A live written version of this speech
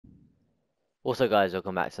Also, guys,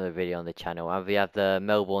 welcome back to another video on the channel. And we have the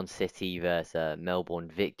Melbourne City versus Melbourne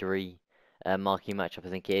Victory marquee matchup,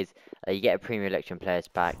 I think it is. You get a premium election players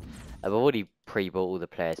pack. I've already pre-bought all the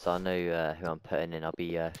players, so I know who I'm putting in. I'll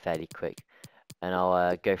be fairly quick, and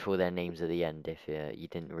I'll go through all their names at the end if you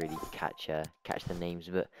didn't really catch the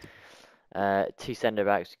names. But two centre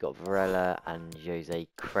backs, we've got Varela and Jose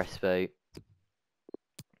Crespo.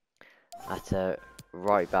 At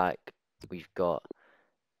right back, we've got.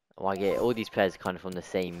 Well, I get all these players are kind of from the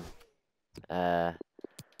uh,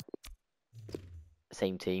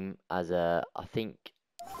 same team as I think,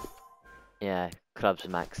 yeah, clubs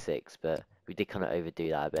max 6, but we did kind of overdo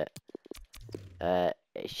that a bit.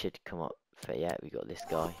 It should come up for, yeah, we got this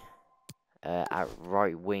guy. At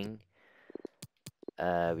right wing,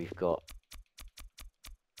 we've got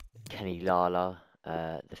Kenny Lala,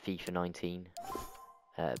 the FIFA 19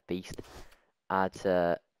 beast. At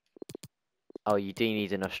oh, you do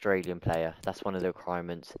need an Australian player. That's one of the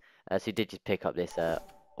requirements. So you did just pick up this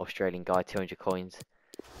Australian guy, 200 coins.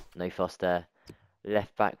 No fuss there.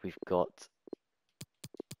 Left back, we've got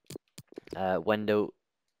Wendell.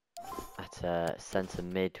 At centre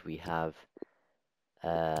mid, we have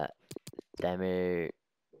uh, Demir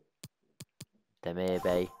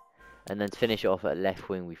Bay. And then to finish it off at left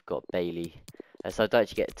wing, we've got Bailey. So I don't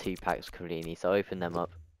actually get 2 packs completely, so I'll open them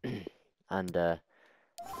up. And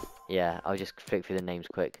yeah, I'll just flick through the names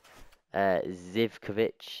quick.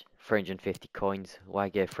 Zivkovic, 350 coins.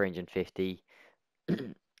 Wagger, 350.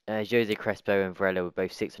 Jose Crespo and Varela were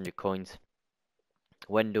both 600 coins.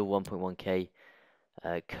 Wendell, 1.1k.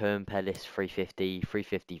 Kern Pellis, 350.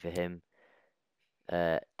 350 for him.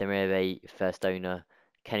 Demirbe, first owner.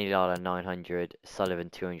 Kenny Lala, 900. Sullivan,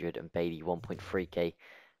 200. And Bailey, 1.3k.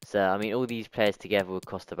 So, I mean, all these players together would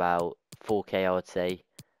cost about 4k, I would say.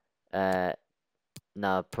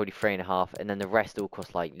 No, probably 3.5. And then the rest all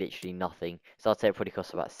cost, like, literally nothing. So I'd say it probably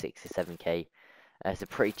costs about 6 to 7k. So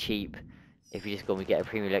pretty cheap if you just go and get a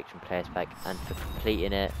premium election players pack. And for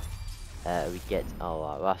completing it, we get,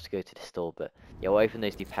 oh, we'll have to go to the store, but yeah, we'll open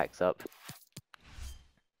those 2 packs up.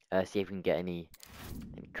 See if we can get any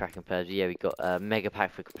cracking players. Yeah, we got a mega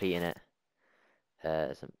pack for completing it.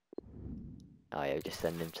 Oh yeah, we'll just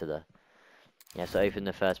send him to the, yeah, so open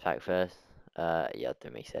the first pack first. Yeah, that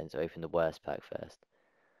don't make sense. Open the worst pack first.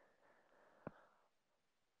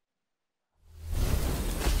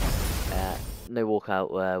 No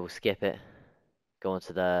walkout, we'll skip it. Go on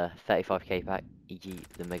to the 35k pack, e.g.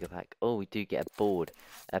 the mega pack. Oh, we do get a board.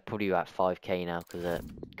 Probably about 5k now because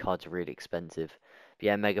cards are really expensive. But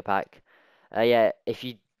yeah, mega pack. Yeah, if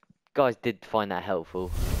you guys did find that helpful,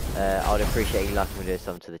 I'd appreciate you liking and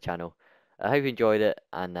something to the channel. I hope you enjoyed it,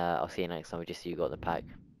 and I'll see you next time. Just so you got the pack.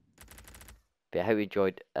 But yeah, I hope you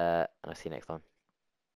enjoyed, and I'll see you next time.